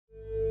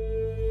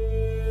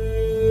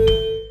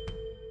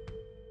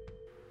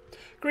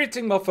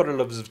Greeting my fellow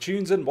lovers of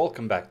tunes and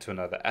welcome back to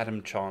another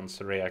Adam Chance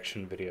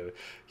reaction video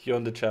here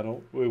on the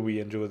channel where we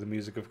enjoy the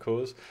music, of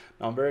course.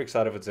 Now I'm very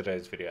excited for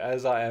today's video,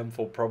 as I am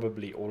for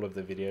probably all of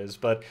the videos,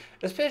 but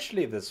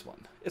especially this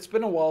one. It's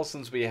been a while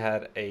since we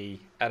had a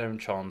Adam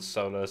Chance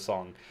solo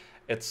song.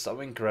 It's so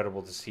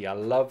incredible to see. I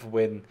love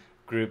when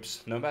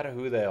groups, no matter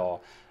who they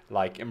are,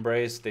 like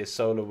embrace their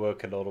solo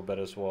work a little bit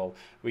as well.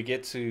 We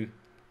get to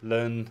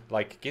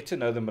get to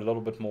know them a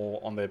little bit more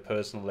on their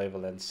personal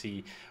level and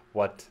see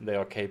what they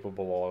are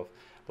capable of,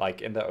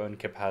 like in their own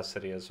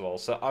capacity as well.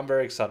 So I'm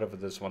very excited for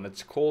this one.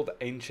 It's called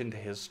Ancient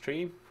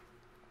History,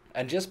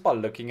 and just by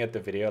looking at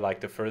the video, like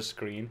the first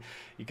screen,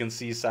 you can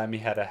see Sammy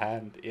had a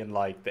hand in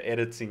like the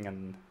editing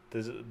and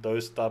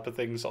those type of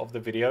things of the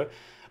video.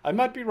 I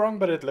might be wrong,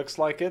 but it looks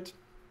like it.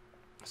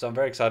 So I'm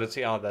very excited to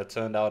see how that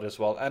turned out as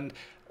well. And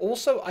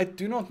also, I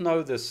do not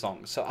know this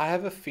song, so I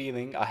have a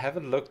feeling, I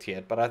haven't looked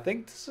yet, but I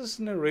think this is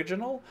an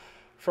original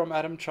from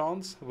Adam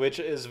Chance, which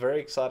is very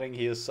exciting.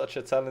 He is such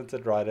a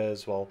talented writer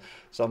as well.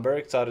 So I'm very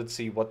excited to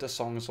see what the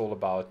song is all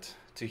about,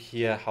 to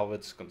hear how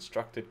it's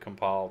constructed,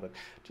 compiled, and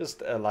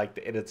just like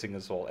the editing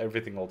as well,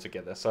 everything all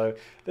together. So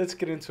let's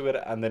get into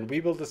it, and then we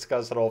will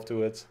discuss it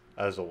afterwards,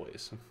 as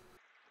always.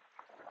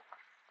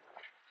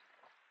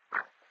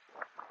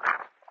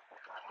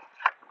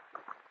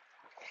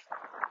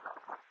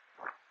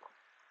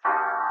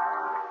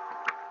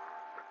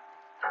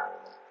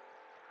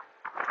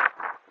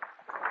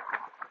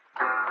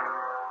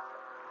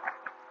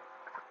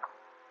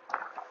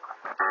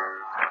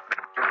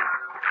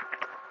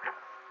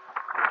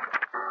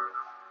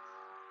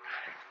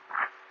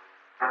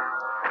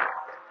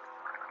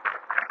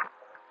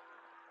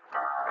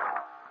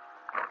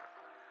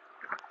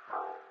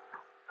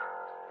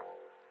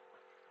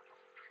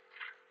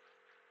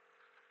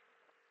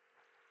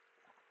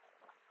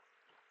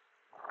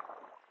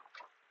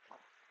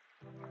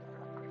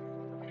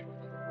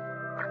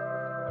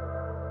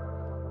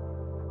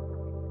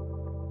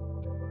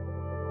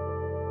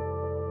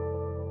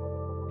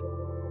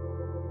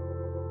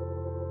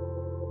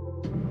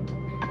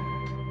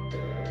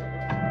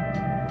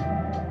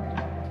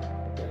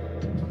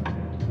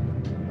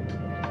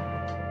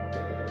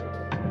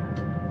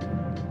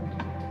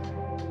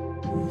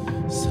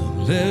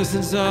 Some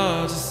lessons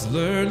are just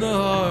learned the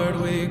hard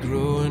way,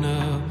 growing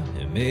up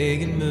and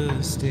making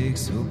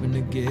mistakes, hoping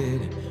to get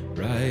it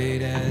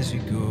right as you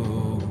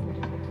go.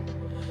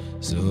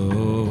 So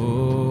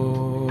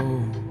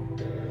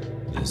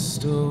the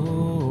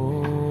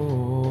story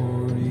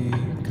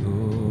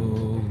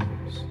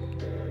goes,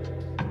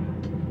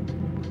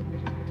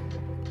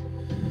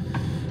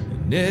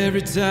 and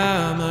every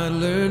time I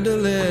learned a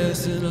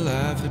lesson,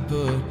 life had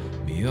put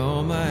me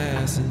on my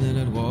ass, and then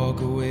I'd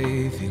walk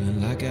away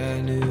feeling like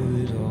I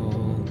knew it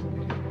all.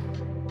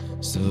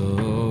 So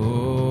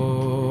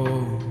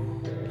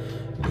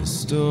the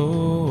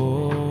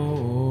story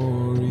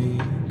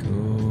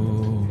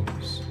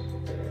goes,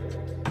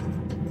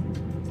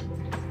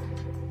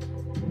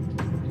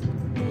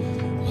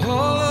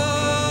 all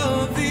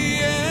of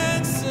the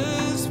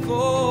answers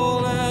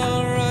fall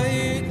out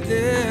right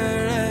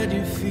there at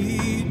your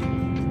feet,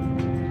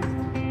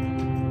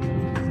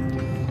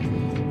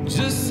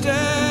 just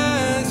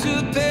as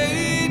your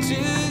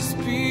pages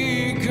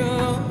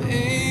become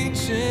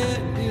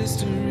ancient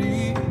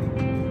history.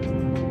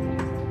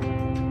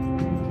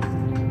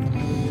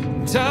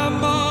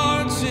 Time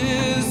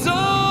marches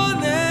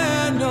on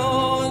and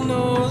on,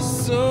 or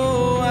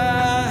so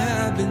I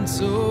have been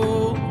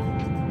told.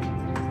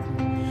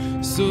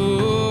 So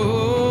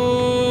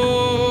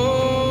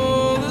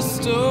the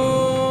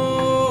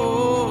story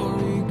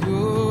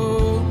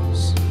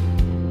goes,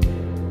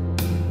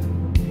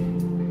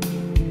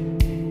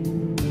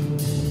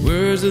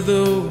 words of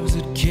those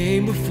that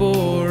came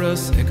before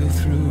us echo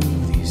through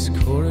these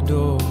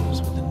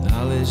corridors with the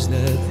knowledge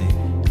that they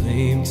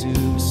claim to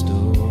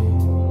bestow.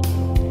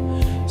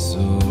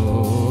 So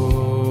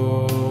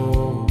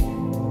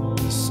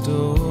the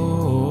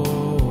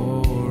stories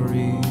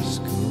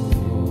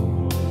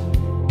go.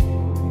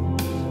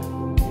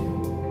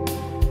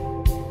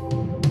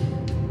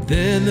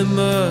 Then there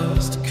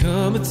must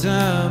come a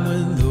time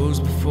when those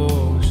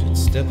before should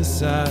step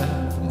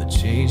aside from the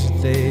change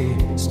that they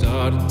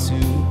started to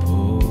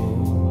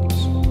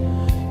pose.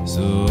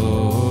 So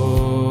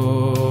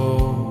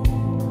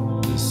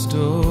the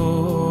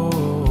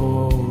story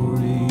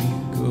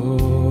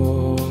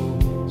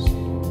goes,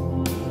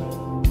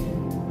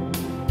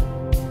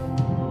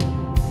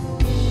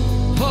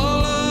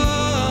 all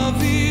of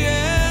the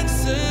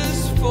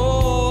answers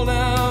fall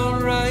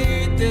out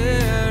right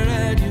there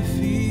at your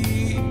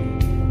feet,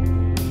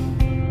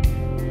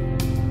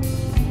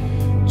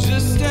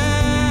 just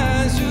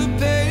as your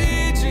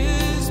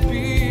pages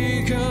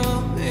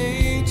become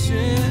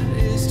ancient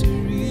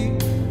history.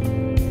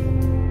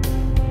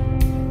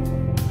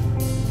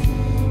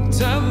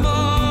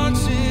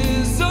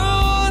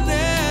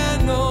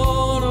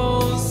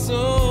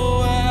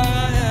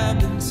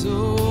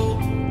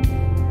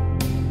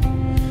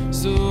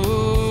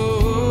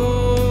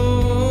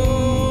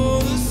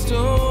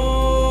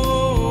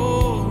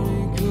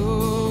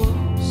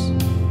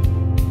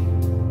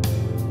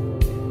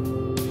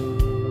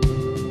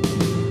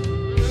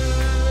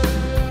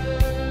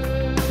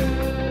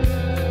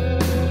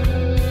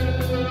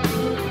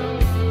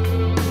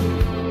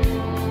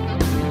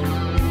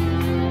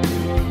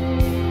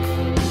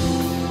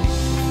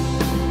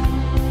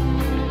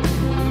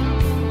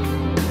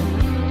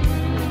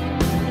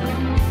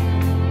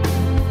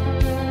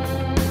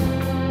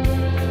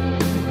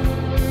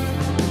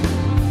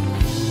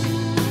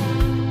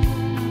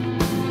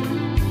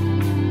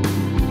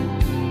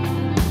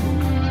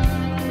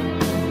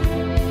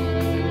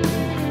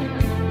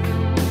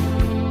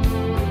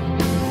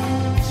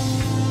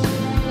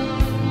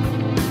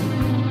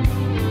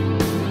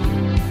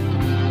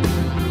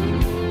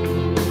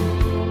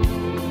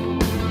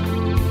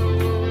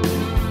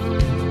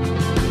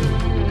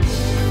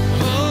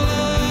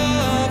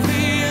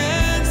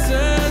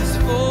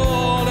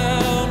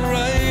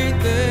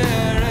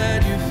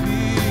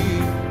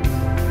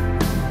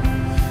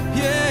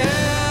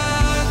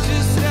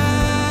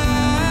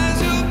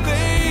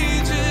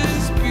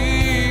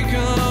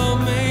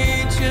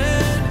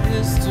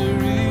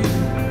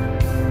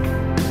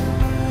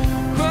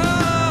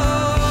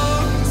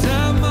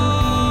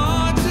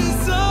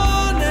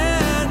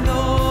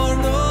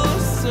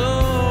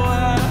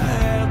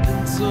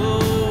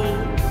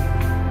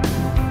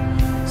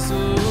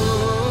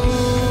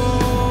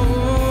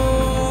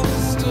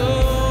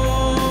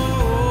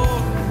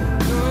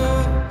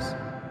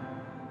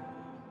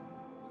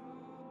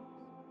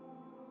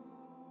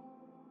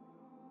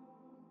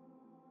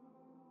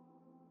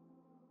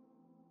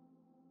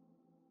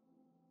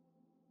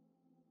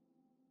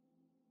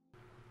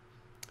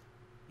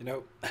 You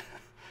know,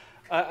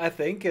 I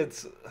think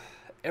it's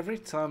every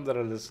time that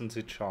I listen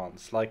to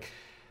Chance, like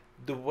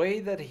the way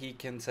that he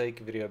can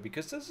take a video,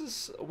 because this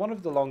is one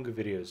of the longer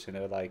videos, you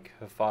know, like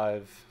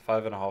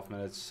 5.5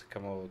 minutes,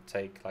 come on,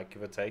 take, like,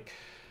 give or take.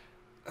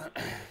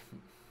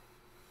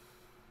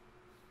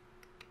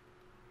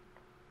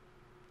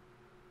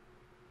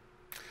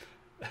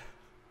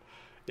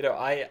 You know,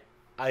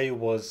 I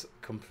was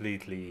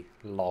completely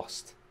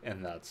lost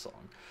in that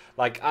song.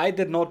 Like, I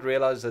did not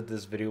realize that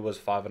this video was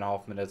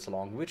 5.5 minutes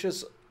long, which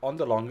is on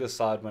the longer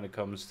side when it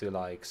comes to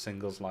like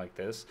singles like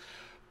this.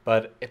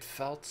 But it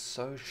felt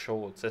so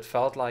short. It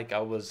felt like I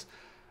was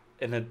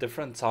in a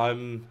different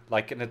time,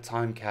 like in a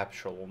time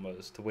capsule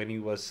almost, when he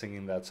was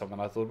singing that song.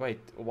 And I thought, wait,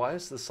 why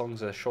is the song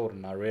so short?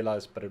 And I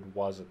realized, but it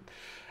wasn't.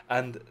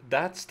 And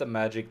that's the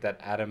magic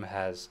that Adam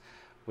has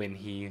when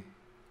he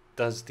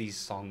does these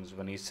songs.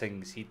 When he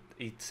sings, he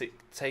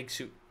takes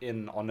you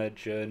in on a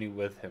journey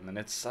with him, and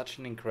it's such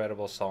an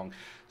incredible song,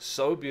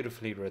 so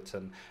beautifully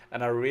written.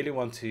 And I really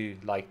want to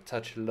like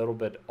touch a little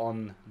bit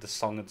on the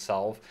song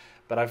itself,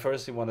 but I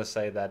firstly want to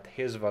say that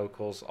his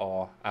vocals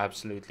are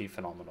absolutely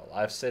phenomenal.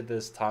 I've said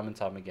this time and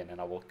time again,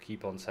 and I will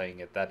keep on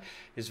saying it, that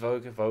his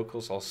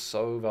vocals are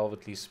so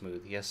velvetly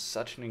smooth. He has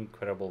such an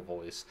incredible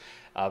voice.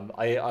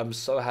 I'm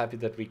so happy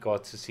that we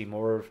got to see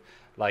more of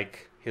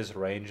like his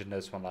range in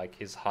this one, like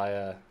his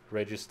higher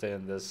register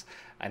in this,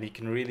 and you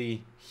can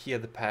really hear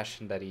the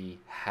passion that he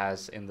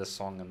has in the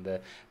song and the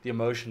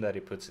emotion that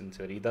he puts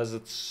into it. He does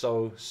it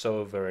so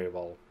very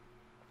well.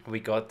 We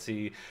got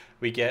to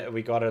we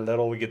got a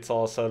little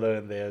guitar solo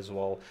in there as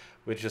well,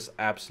 which is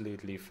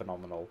absolutely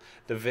phenomenal.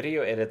 The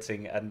video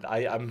editing, and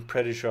I'm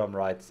pretty sure I'm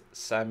right,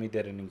 Sammy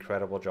did an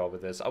incredible job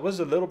with this. I was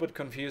a little bit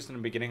confused in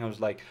the beginning. I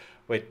was like,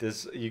 wait,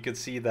 this, you could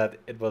see that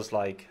it was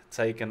like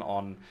taken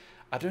on,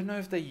 I don't know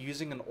if they're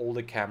using an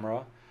older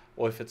camera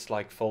or if it's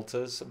like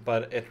filters,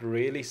 but it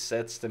really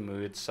sets the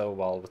mood so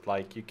well with,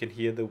 like, you can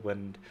hear the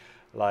wind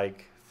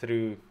like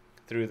through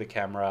the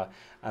camera,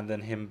 and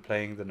then him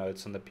playing the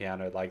notes on the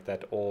piano, like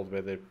that old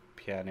weather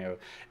piano.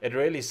 It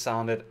really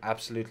sounded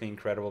absolutely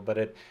incredible, but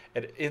it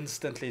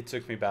instantly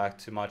took me back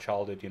to my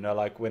childhood, you know,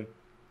 like when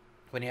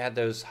you had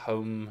those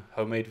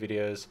homemade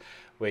videos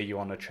where you're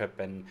on a trip,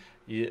 and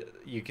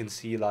you can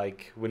see,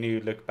 like, when you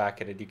look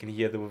back at it, you can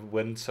hear the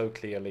wind so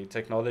clearly.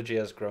 Technology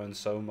has grown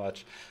so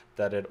much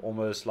that it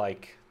almost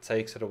like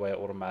takes it away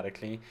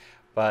automatically,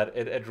 but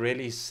it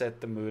really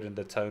set the mood and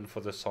the tone for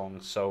the song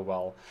so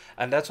well.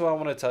 And that's why I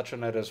want to touch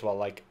on it as well.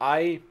 Like,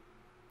 I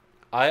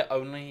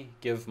only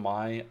give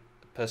my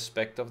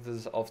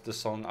perspective of the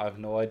song. I have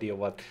no idea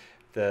what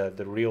the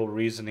real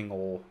reasoning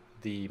or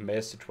the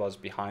message was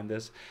behind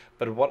this,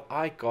 but what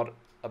I got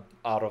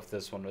out of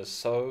this one was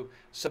so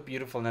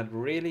beautiful, and it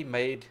really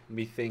made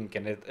me think,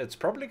 and it's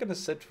probably going to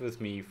sit with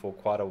me for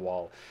quite a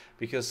while,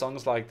 because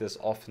songs like this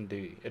often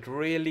do. It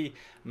really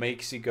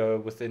makes you go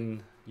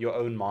within your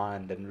own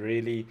mind and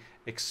really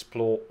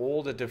explore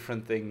all the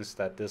different things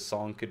that this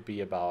song could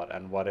be about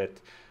and what it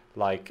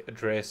like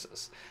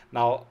addresses.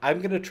 Now I'm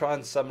going to try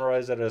and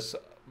summarize it as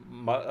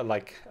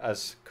like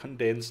as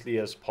condensedly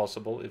as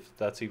possible, if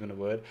that's even a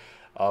word.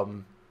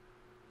 um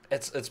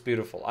it's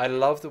beautiful. I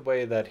love the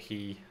way that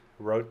he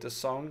wrote the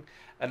song,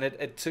 and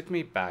it took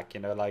me back,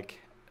 you know, like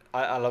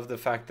I love the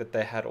fact that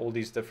they had all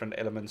these different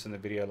elements in the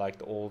video, like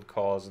the old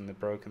cars and the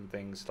broken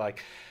things.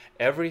 Like,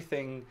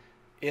 everything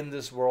in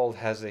this world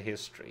has a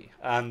history,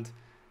 and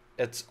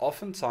it's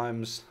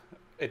oftentimes,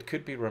 it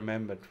could be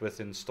remembered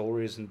within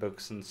stories and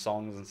books and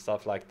songs and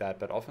stuff like that,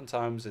 but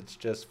oftentimes it's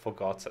just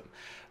forgotten.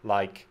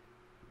 Like,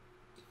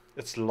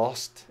 it's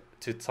lost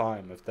to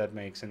time, if that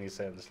makes any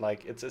sense.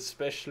 Like, it's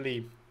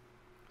especially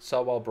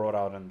so well brought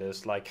out in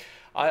this. Like,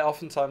 I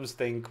oftentimes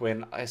think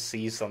when I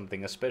see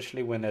something,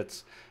 especially when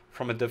it's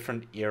from a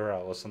different era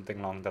or something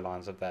along the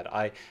lines of that,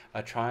 I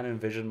try and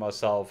envision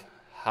myself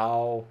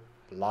how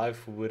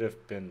life would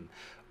have been,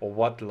 or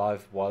what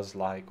life was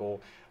like,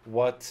 or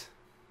what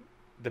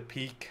the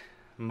peak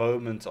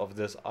moment of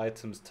this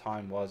item's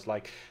time was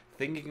like.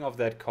 Thinking of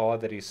that car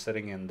that he's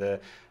sitting in, the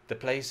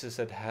places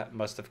it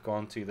must have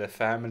gone to, the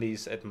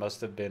families it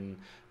must have been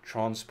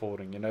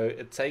transporting, you know,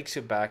 it takes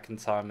you back in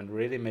time and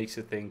really makes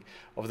you think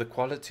of the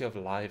quality of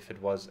life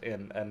it was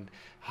in and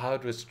how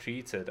it was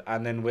treated.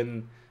 And then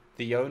when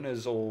the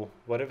owners, or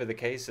whatever the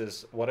case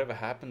is, whatever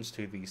happens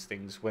to these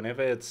things,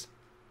 whenever it's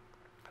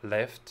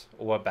left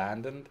or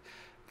abandoned,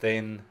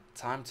 then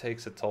time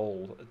takes a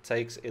toll. It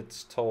takes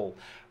its toll.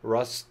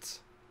 Rust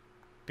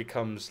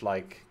comes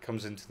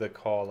into the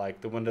car,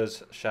 like the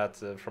windows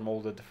shatter from all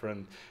the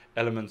different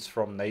elements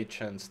from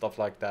nature and stuff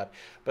like that.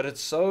 But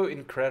it's so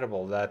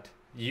incredible that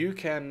you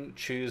can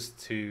choose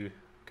to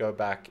go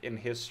back in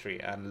history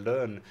and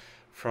learn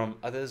from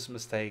others'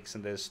 mistakes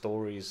and their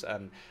stories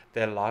and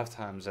their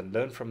lifetimes, and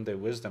learn from their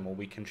wisdom, or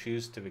we can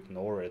choose to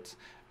ignore it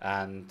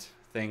and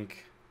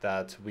think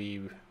that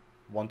we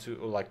want to,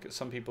 or like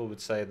some people would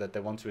say that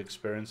they want to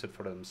experience it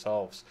for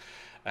themselves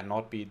and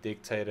not be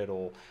dictated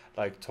or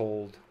like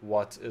told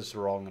what is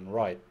wrong and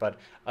right. But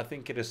I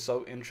think it is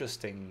so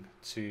interesting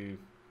to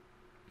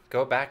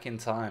go back in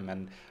time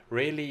and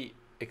really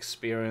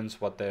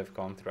experience what they've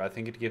gone through. I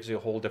think it gives you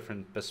a whole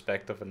different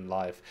perspective in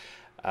life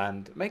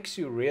and makes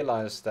you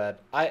realize that,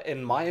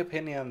 in my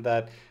opinion,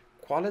 that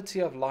quality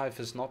of life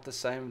is not the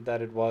same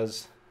that it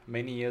was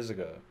many years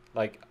ago.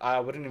 Like, I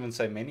wouldn't even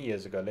say many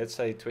years ago, let's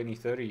say 20,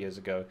 30 years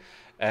ago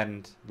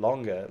and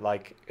longer.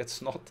 Like,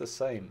 it's not the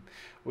same.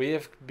 We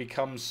have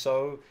become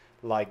so,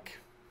 like,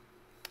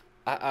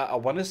 I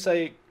want to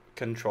say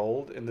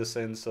controlled, in the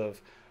sense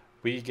of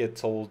we get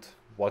told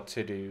what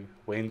to do,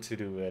 when to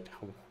do it,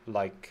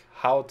 like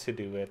how to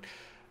do it.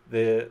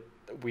 The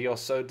We are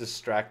so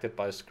distracted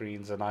by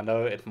screens, and I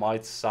know it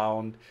might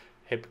sound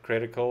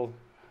hypocritical,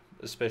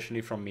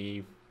 especially from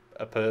me,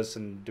 a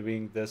person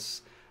doing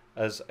this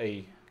as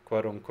a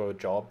quote unquote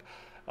job.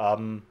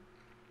 Um,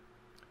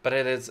 but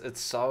it's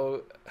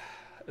so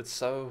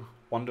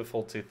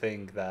wonderful to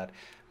think that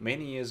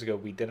many years ago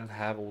we didn't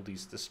have all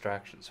these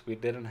distractions. We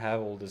didn't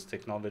have all this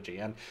technology.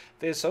 And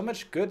there's so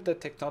much good that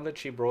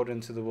technology brought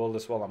into the world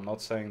as well. I'm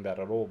not saying that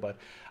at all, but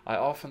I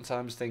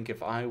oftentimes think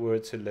if I were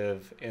to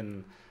live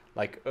in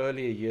like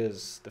earlier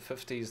years, the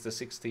 50s, the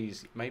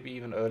 60s, maybe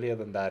even earlier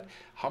than that,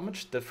 how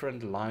much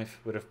different life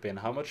would have been,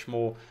 how much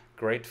more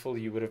grateful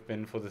you would have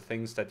been for the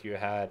things that you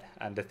had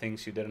and the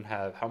things you didn't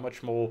have, how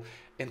much more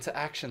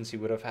interactions you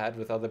would have had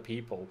with other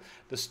people,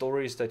 the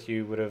stories that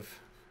you would have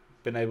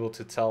been able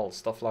to tell,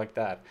 stuff like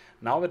that.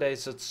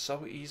 Nowadays, it's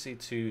so easy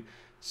to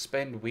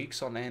spend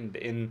weeks on end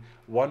in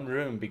one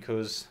room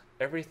because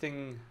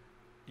everything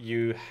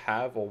you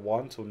have or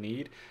want or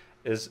need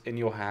is in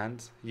your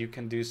hand. You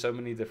can do so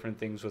many different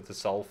things with the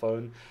cell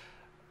phone.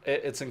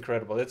 It's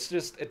incredible. It's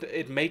just,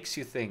 it makes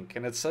you think,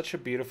 and it's such a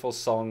beautiful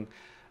song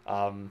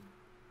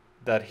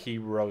that he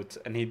wrote,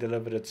 and he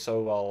delivered it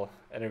so well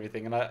and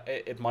everything. And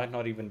it might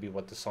not even be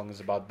what the song is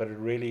about, but it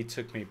really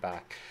took me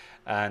back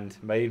and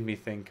made me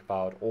think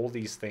about all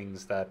these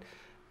things that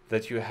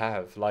you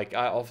have. Like,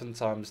 I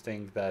oftentimes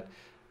think that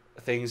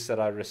things that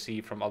I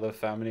receive from other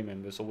family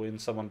members, or when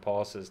someone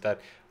passes,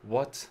 that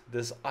what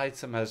this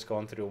item has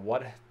gone through,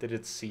 what did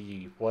it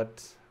see,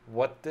 what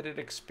did it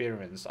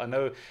experience. I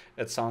know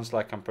it sounds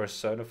like I'm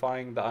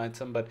personifying the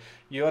item, but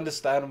you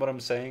understand what I'm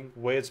saying,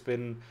 where it's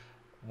been,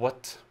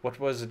 what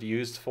was it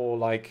used for.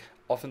 Like,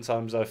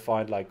 oftentimes I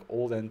find like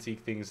old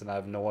antique things and I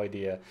have no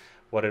idea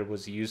what it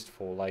was used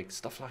for, like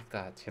stuff like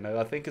that, you know.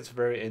 I think it's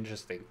very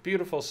interesting.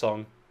 Beautiful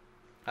song.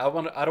 I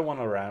don't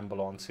want to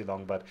ramble on too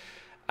long, but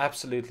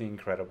absolutely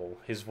incredible.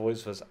 His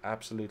voice was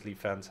absolutely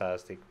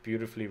fantastic,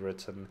 beautifully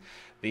written.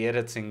 The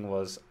editing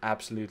was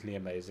absolutely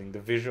amazing. The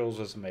visuals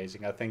was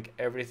amazing. I think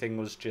everything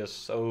was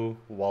just so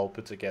well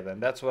put together,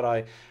 and that's what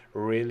I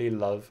really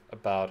love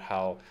about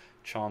how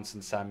Chance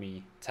and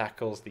Sammy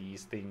tackles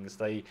these things.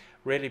 They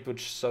really put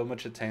so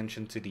much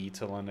attention to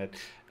detail in it,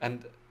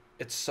 and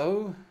it's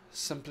so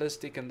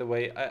simplistic in the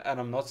way, and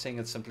I'm not saying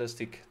it's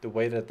simplistic the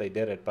way that they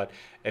did it, but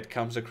it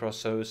comes across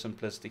so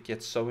simplistic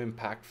yet so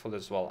impactful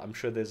as well. I'm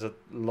sure there's a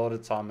lot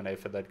of time and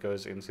effort that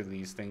goes into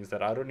these things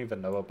that I don't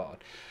even know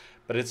about,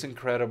 but it's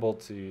incredible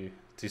to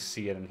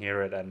see it and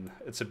hear it, and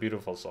it's a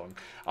beautiful song.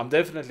 I'm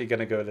definitely going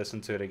to go listen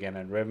to it again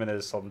and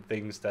reminisce on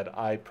things that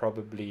I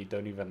probably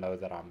don't even know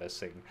that I'm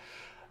missing.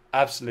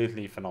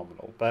 Absolutely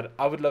phenomenal. But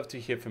I would love to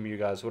hear from you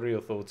guys. What are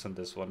your thoughts on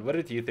this one? What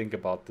did you think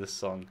about this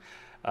song?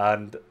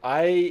 And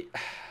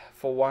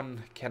for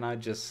one, can I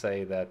just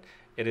say that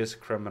it is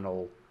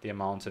criminal the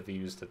amount of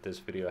views that this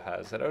video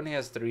has. It only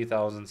has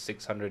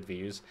 3,600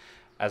 views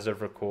as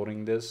of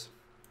recording this,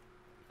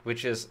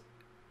 which is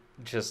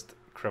just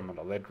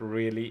criminal. It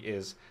really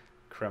is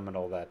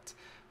criminal that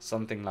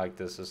something like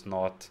this is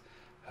not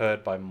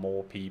heard by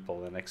more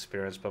people and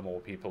experienced by more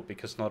people,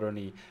 because not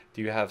only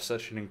do you have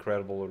such an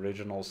incredible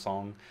original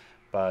song,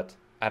 but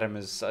Adam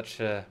is such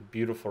a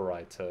beautiful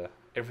writer.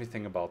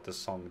 Everything about this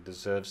song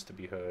deserves to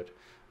be heard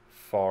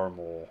far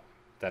more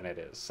than it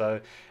is. So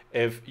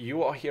if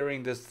you are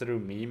hearing this through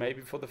me,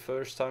 maybe for the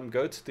first time,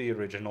 go to the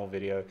original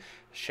video,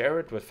 share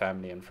it with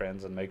family and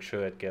friends, and make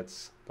sure it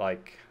gets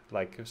like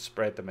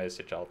spread the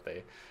message out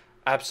there.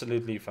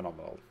 Absolutely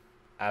phenomenal.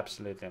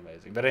 Absolutely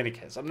amazing. But in any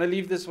case, I'm going to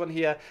leave this one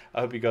here.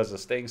 I hope you guys are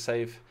staying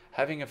safe,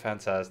 having a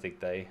fantastic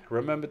day.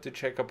 Remember to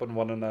check up on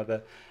one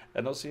another,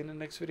 and I'll see you in the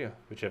next video,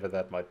 whichever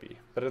that might be.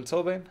 But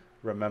until then,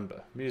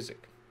 remember,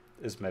 music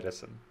is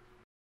medicine.